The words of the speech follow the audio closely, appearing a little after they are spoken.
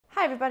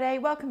Hi everybody,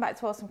 welcome back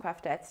to Awesome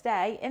Crafter.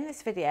 Today in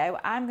this video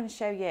I'm going to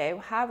show you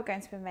how we're going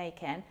to be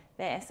making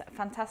this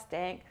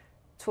fantastic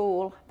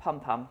tulle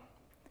pom-pom.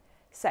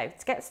 So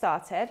to get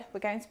started we're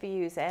going to be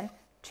using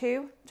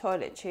 2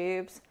 toilet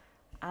tubes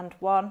and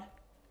 1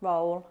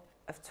 roll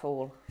of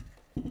tulle.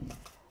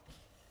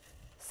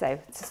 So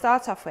to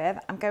start off with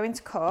I'm going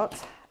to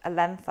cut a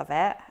length of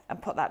it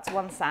and put that to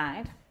one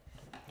side,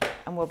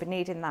 and we'll be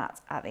needing that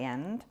at the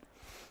end.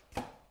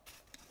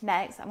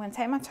 Next, I'm going to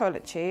take my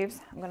toilet tubes,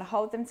 I'm going to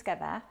hold them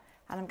together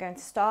and I'm going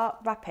to start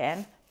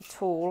wrapping the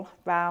tulle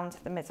round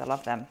the middle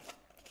of them,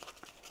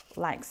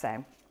 like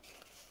so.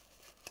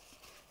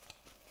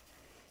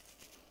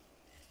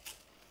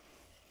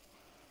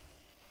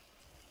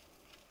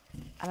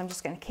 And I'm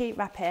just going to keep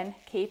wrapping,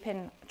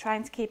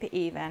 trying to keep it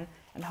even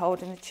and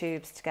holding the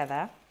tubes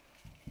together.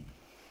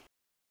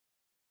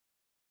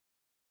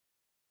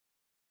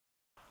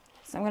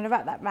 So I'm going to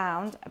wrap that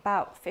round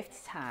about 50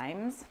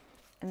 times.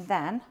 And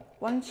then,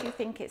 once you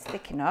think it's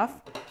thick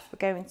enough, we're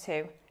going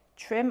to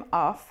trim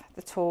off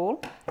the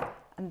tulle,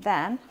 and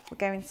then we're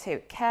going to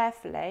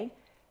carefully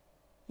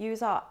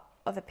use our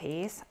other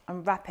piece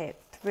and wrap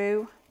it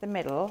through the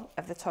middle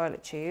of the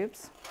toilet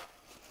tubes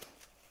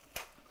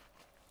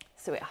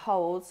so it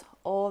holds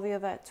all the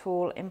other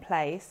tulle in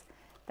place.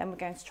 Then we're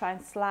going to try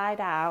and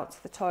slide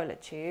out the toilet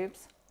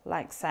tubes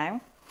like so.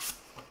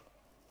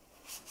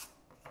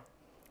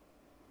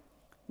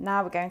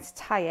 Now we're going to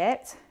tie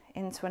it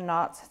into a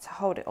knot to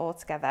hold it all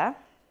together.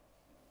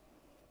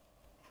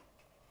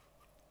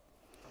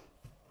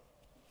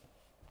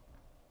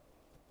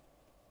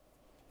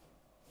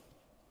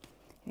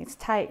 You need to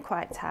tie it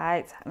quite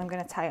tight, and I'm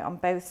going to tie it on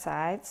both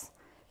sides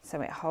so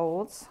it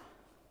holds.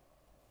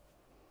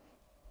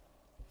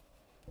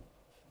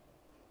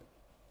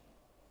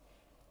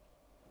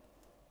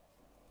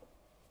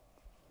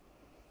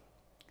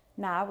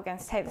 Now we're going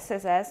to take the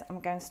scissors and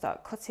we're going to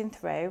start cutting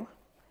through,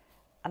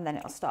 and then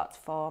it'll start to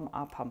form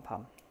our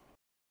pom-pom.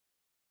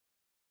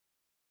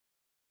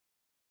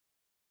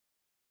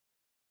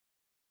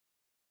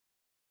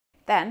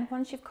 Then,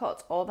 once you've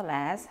cut all the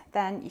layers,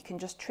 then you can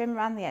just trim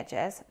around the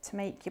edges to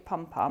make your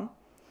pom-pom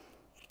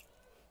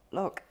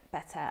look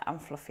better and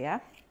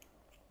fluffier.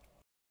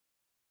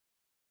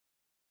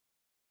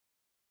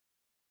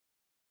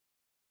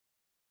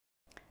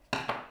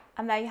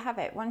 And there you have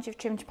it. Once you've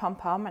trimmed your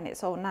pom-pom and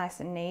it's all nice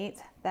and neat,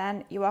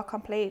 then you are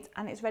complete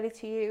and it's ready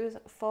to use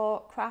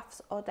for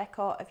crafts or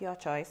decor of your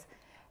choice.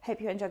 Hope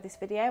you enjoyed this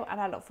video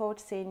and I look forward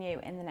to seeing you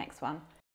in the next one.